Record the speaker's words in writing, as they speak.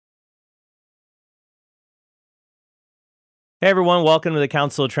Hey everyone, welcome to the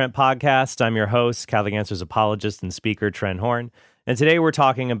Council of Trent podcast. I'm your host, Catholic Answers apologist and speaker, Trent Horn. And today we're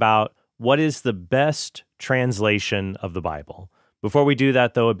talking about what is the best translation of the Bible. Before we do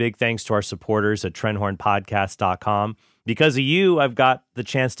that, though, a big thanks to our supporters at TrentHornPodcast.com. Because of you, I've got the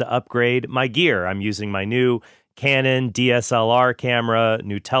chance to upgrade my gear. I'm using my new Canon DSLR camera,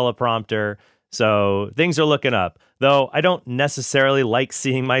 new teleprompter, so things are looking up. Though I don't necessarily like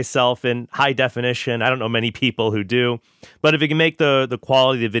seeing myself in high definition. I don't know many people who do. But if it can make the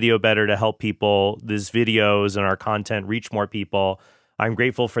quality of the video better to help people, these videos and our content reach more people, I'm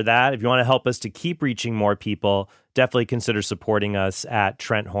grateful for that. If you want to help us to keep reaching more people, definitely consider supporting us at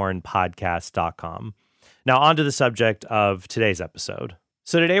TrentHornPodcast.com. Now, on to the subject of today's episode.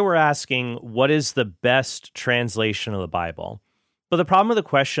 So today we're asking, what is the best translation of the Bible? But the problem with a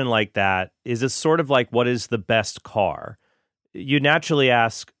question like that is it's sort of like, what is the best car? You naturally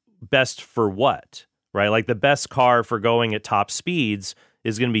ask, best for what, right? Like the best car for going at top speeds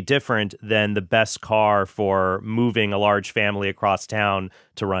is going to be different than the best car for moving a large family across town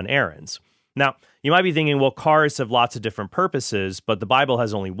to run errands. Now, you might be thinking, well, cars have lots of different purposes, but the Bible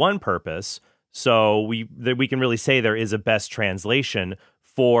has only one purpose. So we can really say there is a best translation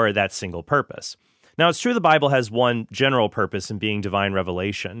for that single purpose. Now, it's true the Bible has one general purpose in being divine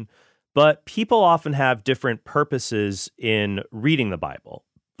revelation, but people often have different purposes in reading the Bible.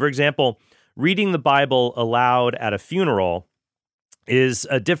 For example, reading the Bible aloud at a funeral is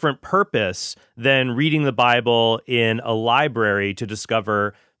a different purpose than reading the Bible in a library to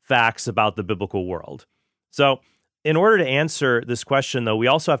discover facts about the biblical world. So, in order to answer this question, though, we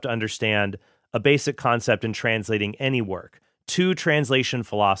also have to understand a basic concept in translating any work. Two translation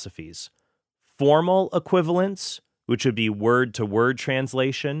philosophies: formal equivalence, which would be word-to-word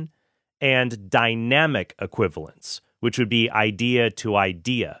translation, and dynamic equivalence, which would be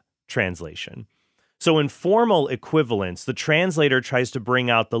idea-to-idea translation. So in formal equivalence, the translator tries to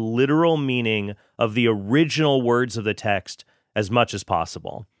bring out the literal meaning of the original words of the text as much as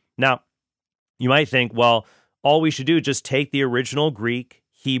possible. Now, you might think, well, all we should do is just take the original Greek,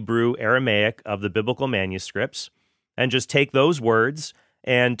 Hebrew, Aramaic of the biblical manuscripts and just take those words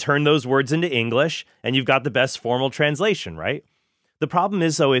and turn those words into English, and you've got the best formal translation, right? The problem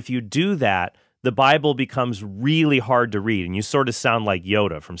is, though, if you do that, the Bible becomes really hard to read, and you sort of sound like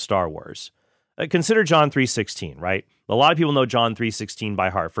Yoda from Star Wars. Consider John 3:16, right? A lot of people know John 3:16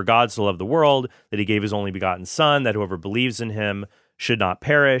 by heart. For God so loved the world that he gave his only begotten Son, that whoever believes in him should not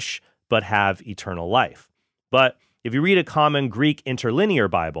perish, but have eternal life. But if you read a common Greek interlinear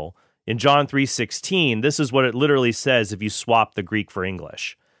Bible, in John 3:16, this is what it literally says if you swap the Greek for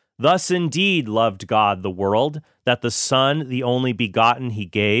English. Thus indeed loved God the world, that the Son, the only begotten he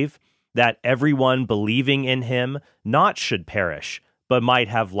gave, that everyone believing in him not should perish, but might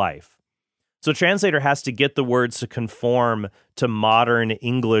have life. So translator has to get the words to conform to modern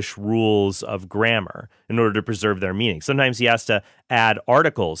English rules of grammar in order to preserve their meaning. Sometimes he has to add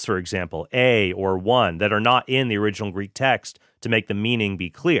articles, for example, a or one, that are not in the original Greek text to make the meaning be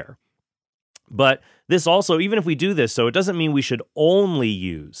clear. But this also, even if we do this, so it doesn't mean we should only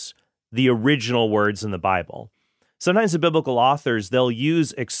use the original words in the Bible. Sometimes the biblical authors, they'll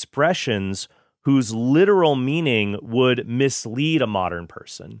use expressions whose literal meaning would mislead a modern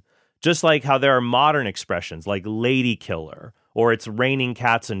person. Just like how there are modern expressions like lady killer or it's raining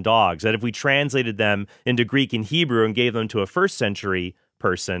cats and dogs, that if we translated them into Greek and Hebrew and gave them to a first century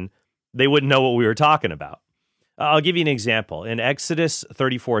person, they wouldn't know what we were talking about. I'll give you an example. In Exodus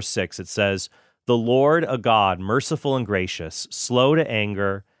 34:6, it says, "The Lord, a God, merciful and gracious, slow to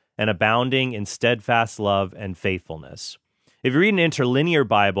anger, and abounding in steadfast love and faithfulness." If you read an interlinear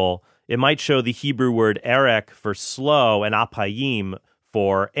Bible, it might show the Hebrew word erek for slow and apayim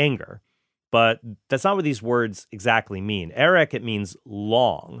for anger. But that's not what these words exactly mean. Erek, it means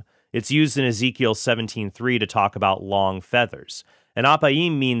long. It's used in Ezekiel 17:3 to talk about long feathers. And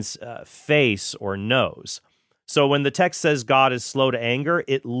apayim means face or nose. So when the text says God is slow to anger,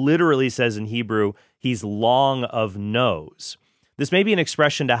 it literally says in Hebrew, he's long of nose. This may be an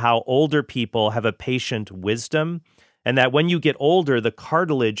expression to how older people have a patient wisdom, and that when you get older, the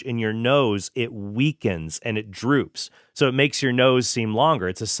cartilage in your nose, it weakens and it droops. So it makes your nose seem longer.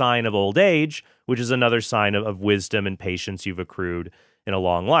 It's a sign of old age, which is another sign of wisdom and patience you've accrued in a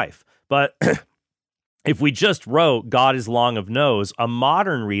long life. But if we just wrote God is long of nose, a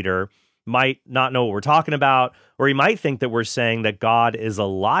modern reader might not know what we're talking about, or he might think that we're saying that God is a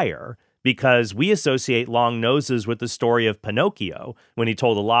liar because we associate long noses with the story of Pinocchio. When he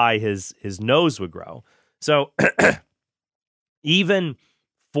told a lie, his nose would grow. So even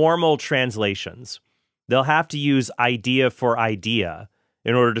formal translations, they'll have to use idea for idea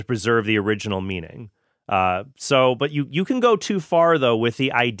in order to preserve the original meaning. But you can go too far, though, with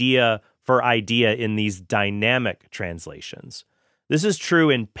the idea for idea in these dynamic translations. This is true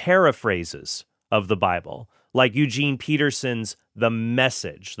in paraphrases of the Bible, like Eugene Peterson's The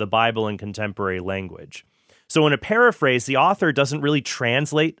Message, the Bible in Contemporary Language. So in a paraphrase, the author doesn't really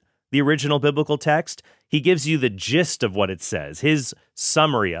translate the original biblical text. He gives you the gist of what it says, his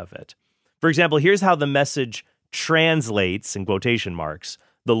summary of it. For example, here's how The Message translates, in quotation marks,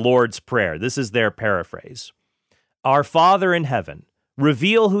 the Lord's Prayer. This is their paraphrase. Our Father in heaven,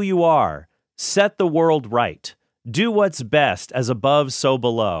 reveal who you are, set the world right, do what's best as above so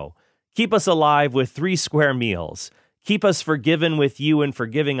below, keep us alive with 3 square meals, keep us forgiven with you and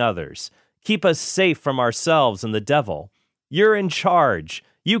forgiving others, keep us safe from ourselves and the devil. You're in charge,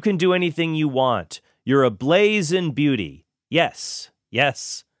 you can do anything you want, you're ablaze in beauty. Yes,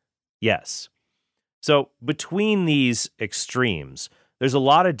 yes, yes. So between these extremes, there's a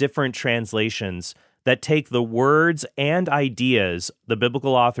lot of different translations that take the words and ideas the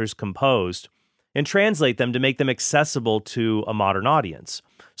biblical authors composed and translate them to make them accessible to a modern audience.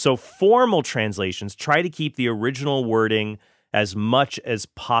 So formal translations try to keep the original wording as much as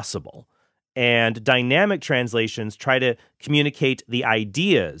possible, and dynamic translations try to communicate the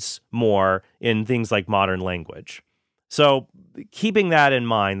ideas more in things like modern language. So keeping that in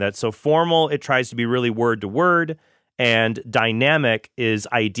mind, that so formal, it tries to be really word to word, and dynamic is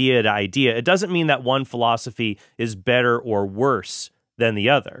idea to idea. It doesn't mean that one philosophy is better or worse than the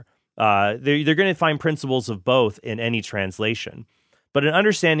other. They're going to find principles of both in any translation. But in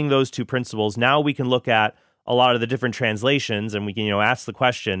understanding those two principles, now we can look at a lot of the different translations, and we can, ask the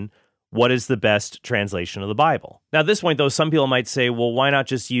question, what is the best translation of the Bible? Now, at this point, though, some people might say, well, why not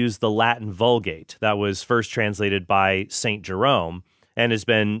just use the Latin Vulgate that was first translated by St. Jerome and has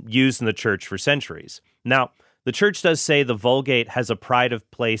been used in the church for centuries? Now, the church does say the Vulgate has a pride of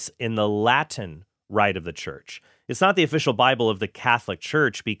place in the Latin rite of the church. It's not the official Bible of the Catholic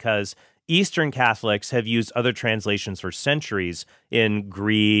Church because Eastern Catholics have used other translations for centuries in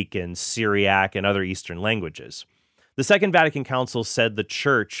Greek and Syriac and other Eastern languages. The Second Vatican Council said the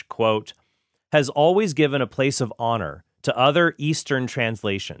Church, quote, has always given a place of honor to other Eastern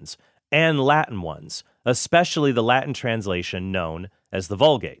translations and Latin ones, especially the Latin translation known as the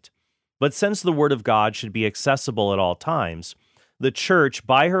Vulgate. But since the Word of God should be accessible at all times, the Church,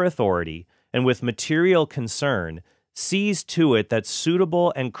 by her authority and with material concern, sees to it that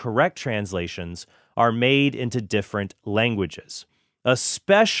suitable and correct translations are made into different languages,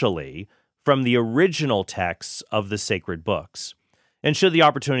 especially from the original texts of the sacred books. And should the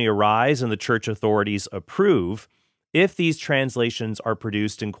opportunity arise and the church authorities approve, if these translations are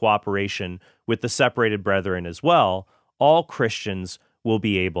produced in cooperation with the separated brethren as well, all Christians will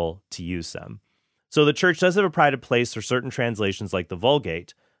be able to use them. So the church does have a pride of place for certain translations like the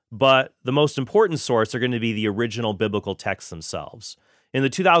Vulgate, but the most important source are going to be the original biblical texts themselves. In the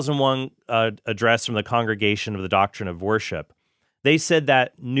 2001 address from the Congregation of the Doctrine of Worship, they said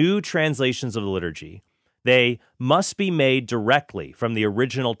that new translations of the liturgy, they must be made directly from the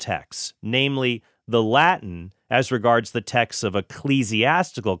original texts, namely the Latin as regards the texts of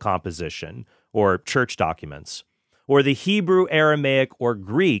ecclesiastical composition or church documents, or the Hebrew, Aramaic, or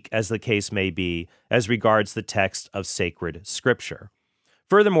Greek, as the case may be, as regards the text of sacred scripture.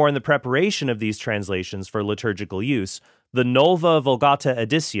 Furthermore, in the preparation of these translations for liturgical use, the Nova Vulgata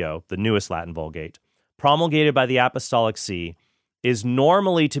Editio, the newest Latin Vulgate, promulgated by the Apostolic See, is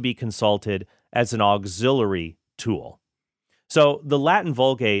normally to be consulted as an auxiliary tool. So the Latin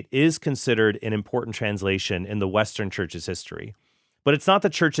Vulgate is considered an important translation in the Western Church's history, but it's not the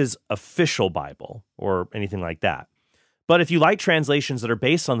Church's official Bible or anything like that. But if you like translations that are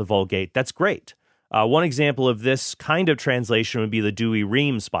based on the Vulgate, that's great. One example of this kind of translation would be the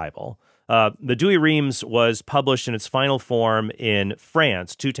Douay-Rheims Bible. The Douay-Rheims was published in its final form in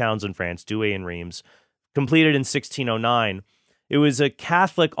France, 2 towns in France, Douay and Rheims, completed in 1609. It was a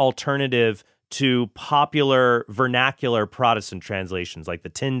Catholic alternative to popular vernacular Protestant translations like the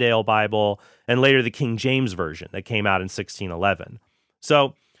Tyndale Bible and later the King James Version that came out in 1611.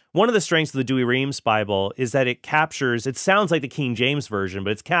 So one of the strengths of the Douay-Rheims Bible is that it sounds like the King James Version,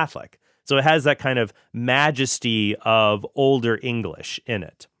 but it's Catholic. So it has that kind of majesty of older English in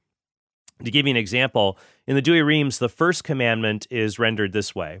it. To give you an example, in the Douay-Rheims, the first commandment is rendered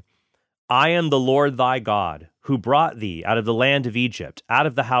this way: I am the Lord thy God, who brought thee out of the land of Egypt, out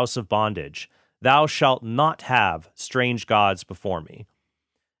of the house of bondage. Thou shalt not have strange gods before me.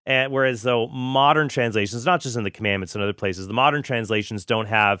 And whereas though modern translations, not just in the commandments and other places, the modern translations don't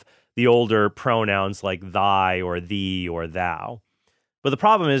have the older pronouns like thy or thee or thou. But the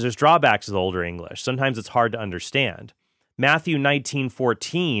problem is there's drawbacks with older English. Sometimes it's hard to understand. Matthew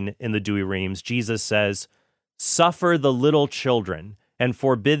 19:14 in the Douay-Rheims, Jesus says, "Suffer the little children and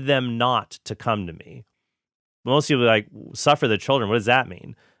forbid them not to come to me." Most people are like, suffer the children. What does that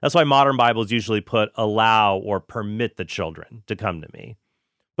mean? That's why modern Bibles usually put allow or permit the children to come to me.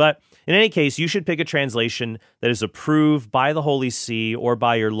 But in any case, you should pick a translation that is approved by the Holy See or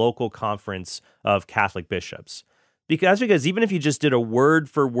by your local conference of Catholic bishops. Because even if you just did a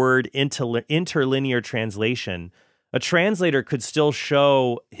word-for-word interlinear translation, a translator could still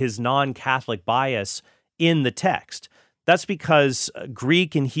show his non-Catholic bias in the text. That's because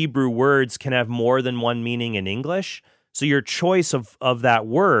Greek and Hebrew words can have more than one meaning in English. So your choice of that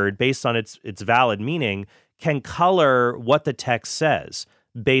word based on its valid meaning can color what the text says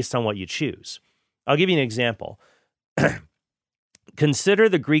based on what you choose. I'll give you an example. Consider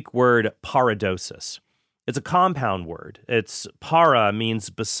the Greek word paradosis. It's a compound word. It's para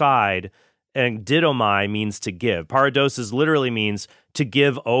means beside, and didomai means to give. Paradosis literally means to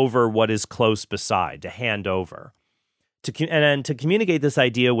give over what is close beside, to hand over. And to communicate this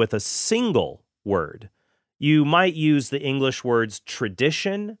idea with a single word, you might use the English words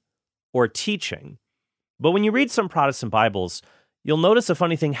tradition or teaching. But when you read some Protestant Bibles, you'll notice a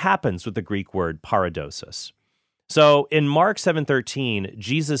funny thing happens with the Greek word paradosis. So in Mark 7:13,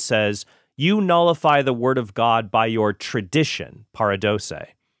 Jesus says, "You nullify the word of God by your tradition, paradose,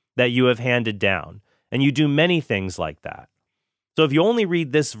 that you have handed down, and you do many things like that." So if you only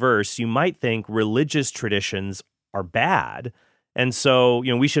read this verse, you might think religious traditions are bad, and so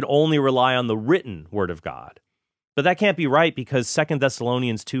we should only rely on the written word of God. But that can't be right, because 2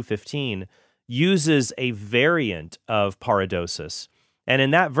 Thessalonians 2:15 uses a variant of paradosis. And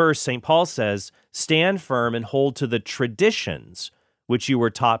in that verse, St. Paul says, "Stand firm and hold to the traditions which you were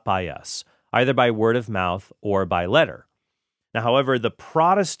taught by us, either by word of mouth or by letter." Now, however, the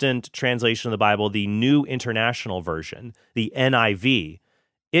Protestant translation of the Bible, the New International Version, the NIV,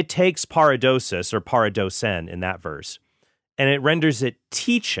 it takes paradosis or paradosen in that verse, and it renders it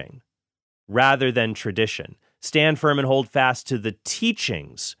teaching rather than tradition. Stand firm and hold fast to the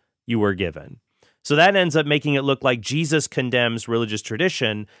teachings you were given. So that ends up making it look like Jesus condemns religious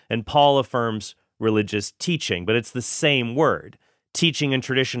tradition and Paul affirms religious teaching, but it's the same word. Teaching and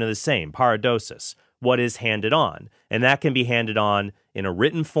tradition are the same, paradosis, what is handed on. And that can be handed on in a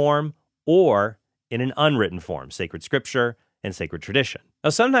written form or in an unwritten form, sacred scripture and sacred tradition.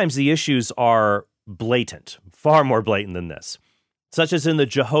 Now, sometimes the issues are blatant, far more blatant than this, such as in the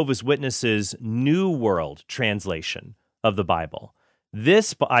Jehovah's Witnesses' New World translation of the Bible.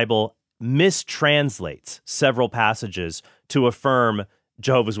 This Bible mistranslates several passages to affirm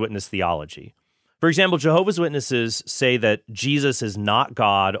Jehovah's Witness theology. For example, Jehovah's Witnesses say that Jesus is not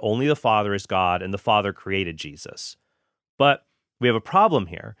God, only the Father is God, and the Father created Jesus. But we have a problem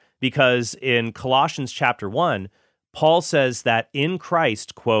here, because in Colossians chapter 1, Paul says that in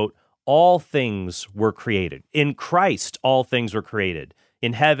Christ, quote, "all things were created." In Christ, all things were created.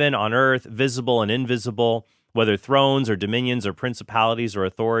 In heaven, on earth, visible and invisible, whether thrones or dominions or principalities or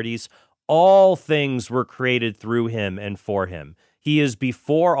authorities, all things were created through him and for him. He is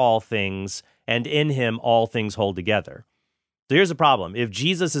before all things, and in him all things hold together. So here's the problem. If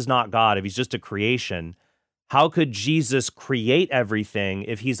Jesus is not God, if he's just a creation, how could Jesus create everything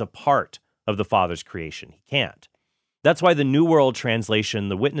if he's a part of the Father's creation? He can't. That's why the New World translation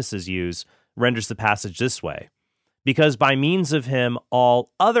the Witnesses use renders the passage this way. Because by means of him,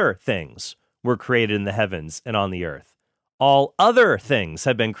 all other things were created in the heavens and on the earth. All other things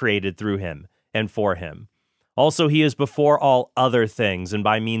have been created through him and for him. Also, he is before all other things, and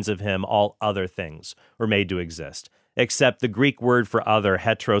by means of him, all other things were made to exist. Except the Greek word for other,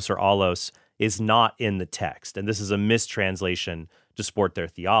 heteros or allos, is not in the text, and this is a mistranslation to support their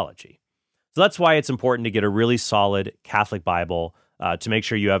theology. So that's why it's important to get a really solid Catholic Bible to make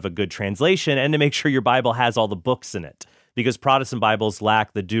sure you have a good translation and to make sure your Bible has all the books in it, because Protestant Bibles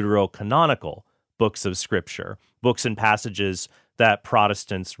lack the deuterocanonical books of Scripture, books and passages that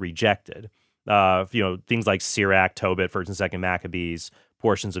Protestants rejected. Things like Sirach, Tobit, 1st and 2nd Maccabees,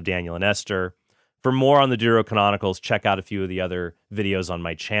 portions of Daniel and Esther. For more on the Deuterocanonicals, check out a few of the other videos on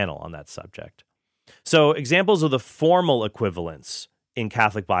my channel on that subject. So examples of the formal equivalents in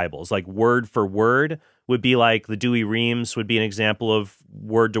Catholic Bibles, like word for word, would be like the Douay-Rheims would be an example of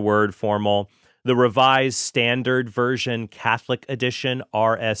word-to-word formal. The Revised Standard Version Catholic Edition,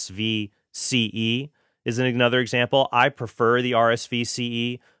 RSV-CE, is another example. I prefer the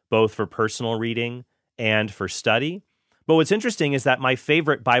RSV-CE, both for personal reading and for study. But what's interesting is that my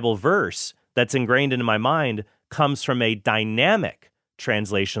favorite Bible verse that's ingrained into my mind comes from a dynamic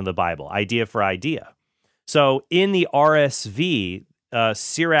translation of the Bible, idea for idea. So in the RSV,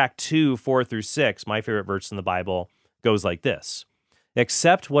 Sirach 2, 4 through 6, my favorite verse in the Bible, goes like this: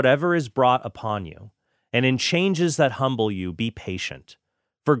 accept whatever is brought upon you, and in changes that humble you, be patient.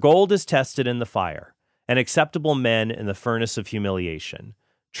 For gold is tested in the fire, and acceptable men in the furnace of humiliation.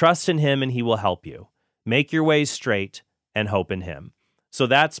 Trust in him, and he will help you. Make your ways straight, and hope in him. So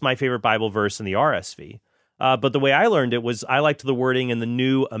that's my favorite Bible verse in the RSV. But the way I learned it was I liked the wording in the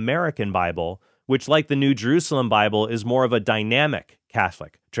New American Bible, which, like the New Jerusalem Bible, is more of a dynamic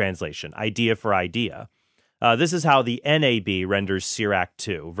Catholic translation, idea for idea. This is how the NAB renders Sirach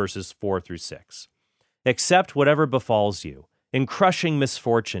 2, verses 4 through 6. Accept whatever befalls you. In crushing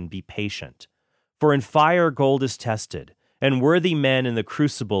misfortune, be patient. For in fire gold is tested, and worthy men in the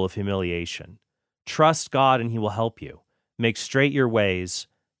crucible of humiliation. Trust God, and he will help you. Make straight your ways,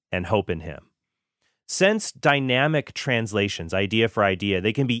 and hope in him. Since dynamic translations, idea for idea,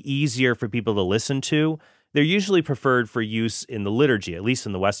 they can be easier for people to listen to, they're usually preferred for use in the liturgy, at least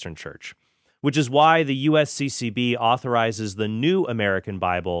in the Western Church, which is why the USCCB authorizes the New American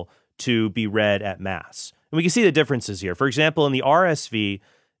Bible to be read at Mass. And we can see the differences here. For example, in the RSV,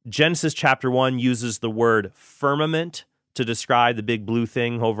 Genesis chapter 1 uses the word firmament to describe the big blue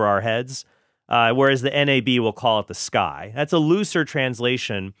thing over our heads, whereas the NAB will call it the sky. That's a looser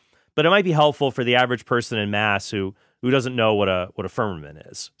translation, but it might be helpful for the average person in Mass who doesn't know what a firmament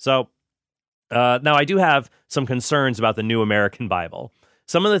is. So now I do have some concerns about the New American Bible.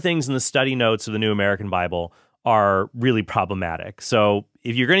 Some of the things in the study notes of the New American Bible are really problematic. So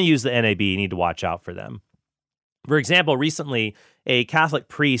if you're going to use the NAB, you need to watch out for them. For example, recently, a Catholic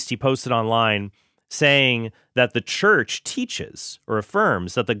priest, he posted online saying that the church teaches or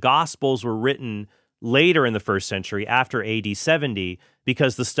affirms that the Gospels were written later in the first century, after AD 70,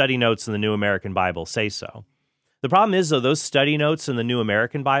 because the study notes in the New American Bible say so. The problem is, though, those study notes in the New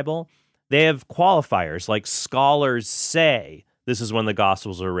American Bible, they have qualifiers like scholars say this is when the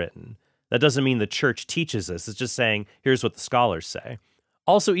Gospels are written. That doesn't mean the church teaches this. It's just saying, here's what the scholars say.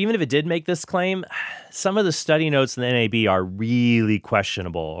 Also, even if it did make this claim, some of the study notes in the NAB are really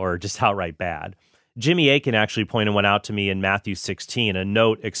questionable or just outright bad. Jimmy Akin actually pointed one out to me in Matthew 16, a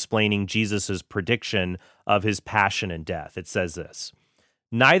note explaining Jesus' prediction of his passion and death. It says this: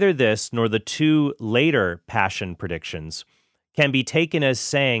 neither this nor the two later passion predictions can be taken as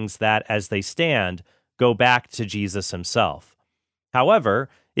sayings that, as they stand, go back to Jesus himself. However,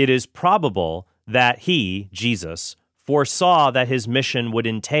 it is probable that he, Jesus, foresaw that his mission would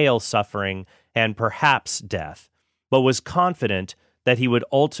entail suffering and perhaps death, but was confident that he would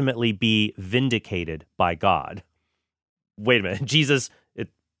ultimately be vindicated by God. Wait a minute, Jesus,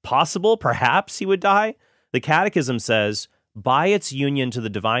 it's possible, perhaps he would die? The Catechism says, by its union to the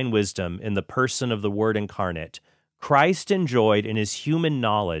divine wisdom in the person of the Word incarnate, Christ enjoyed in his human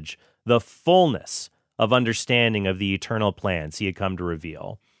knowledge the fullness of understanding of the eternal plans he had come to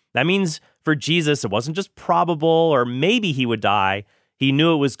reveal. That means for Jesus, it wasn't just probable or maybe he would die. He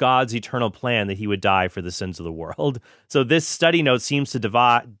knew it was God's eternal plan that he would die for the sins of the world. So this study note seems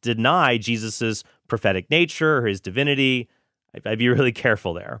to deny Jesus's prophetic nature or his divinity. I'd be really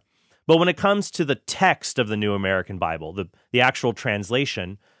careful there. But when it comes to the text of the New American Bible, the actual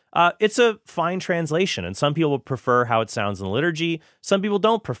translation, it's a fine translation, and some people prefer how it sounds in the liturgy. Some people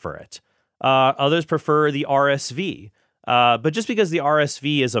don't prefer it. Others prefer the RSV. But just because the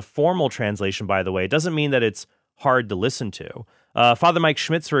RSV is a formal translation, by the way, it doesn't mean that it's hard to listen to. Father Mike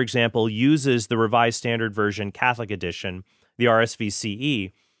Schmitz, for example, uses the Revised Standard Version Catholic Edition, the RSV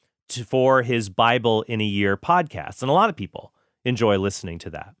CE, for his Bible in a Year podcast. And a lot of people enjoy listening to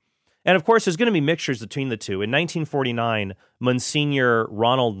that. And of course, there's going to be mixtures between the two. In 1949, Monsignor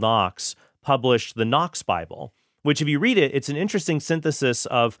Ronald Knox published the Knox Bible, which if you read it, it's an interesting synthesis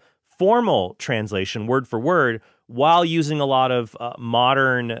of formal translation, word for word, while using a lot of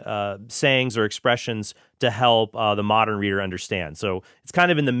modern sayings or expressions to help the modern reader understand. So it's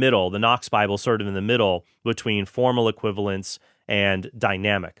kind of in the middle. The Knox Bible is sort of in the middle between formal equivalence and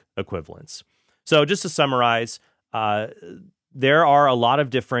dynamic equivalence. So just to summarize, there are a lot of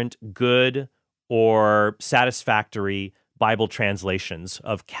different good or satisfactory Bible translations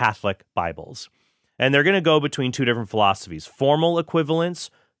of Catholic Bibles. And they're going to go between two different philosophies: formal equivalence,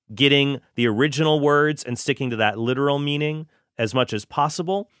 getting the original words and sticking to that literal meaning as much as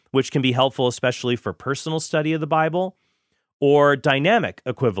possible, which can be helpful especially for personal study of the Bible, or dynamic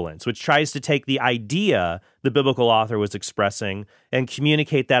equivalence, which tries to take the idea the biblical author was expressing and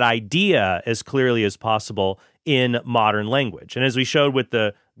communicate that idea as clearly as possible in modern language. And as we showed with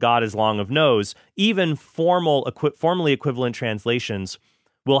the God is long of nose, even formally equivalent translations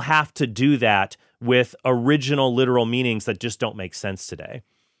will have to do that with original literal meanings that just don't make sense today.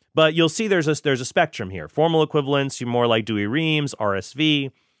 But you'll see there's a spectrum here. Formal equivalence, you're more like Douay-Rheims, RSV.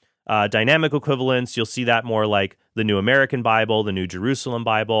 Dynamic equivalents, you'll see that more like the New American Bible, the New Jerusalem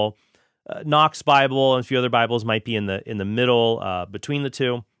Bible, Knox Bible, and a few other Bibles might be in the middle between the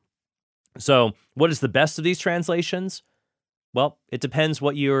two. So what is the best of these translations? Well, it depends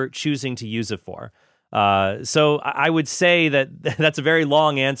what you're choosing to use it for. So I would say that that's a very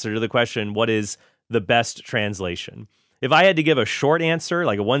long answer to the question, what is the best translation? If I had to give a short answer,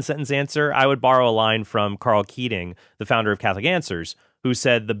 like a one-sentence answer, I would borrow a line from Carl Keating, the founder of Catholic Answers, who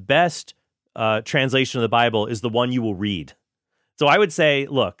said the best translation of the Bible is the one you will read. So I would say,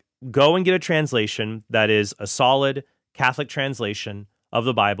 look, go and get a translation that is a solid Catholic translation of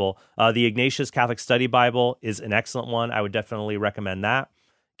the Bible. The Ignatius Catholic Study Bible is an excellent one. I would definitely recommend that.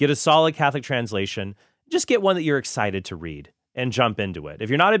 Get a solid Catholic translation. Just get one that you're excited to read and jump into it. If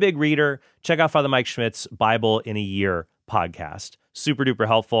you're not a big reader, check out Father Mike Schmidt's Bible in a Year podcast. Super duper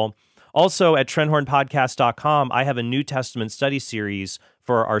helpful. Also at TrentHornPodcast.com, I have a New Testament study series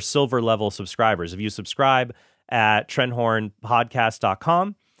for our silver level subscribers. If you subscribe at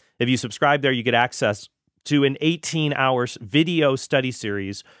TrentHornPodcast.com, if you subscribe there, you get access to an 18-hour video study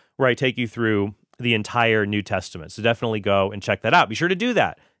series where I take you through the entire New Testament. So definitely go and check that out. Be sure to do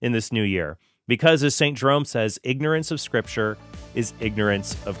that in this new year. Because as St. Jerome says, ignorance of Scripture is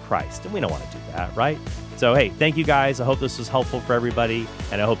ignorance of Christ. And we don't want to do that, right? So, hey, thank you guys. I hope this was helpful for everybody,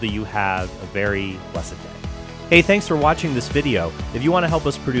 and I hope that you have a very blessed day. Hey, thanks for watching this video. If you want to help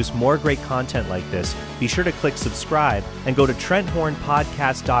us produce more great content like this, be sure to click subscribe and go to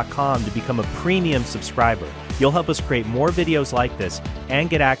TrentHornPodcast.com to become a premium subscriber. You'll help us create more videos like this and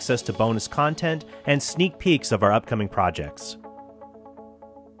get access to bonus content and sneak peeks of our upcoming projects.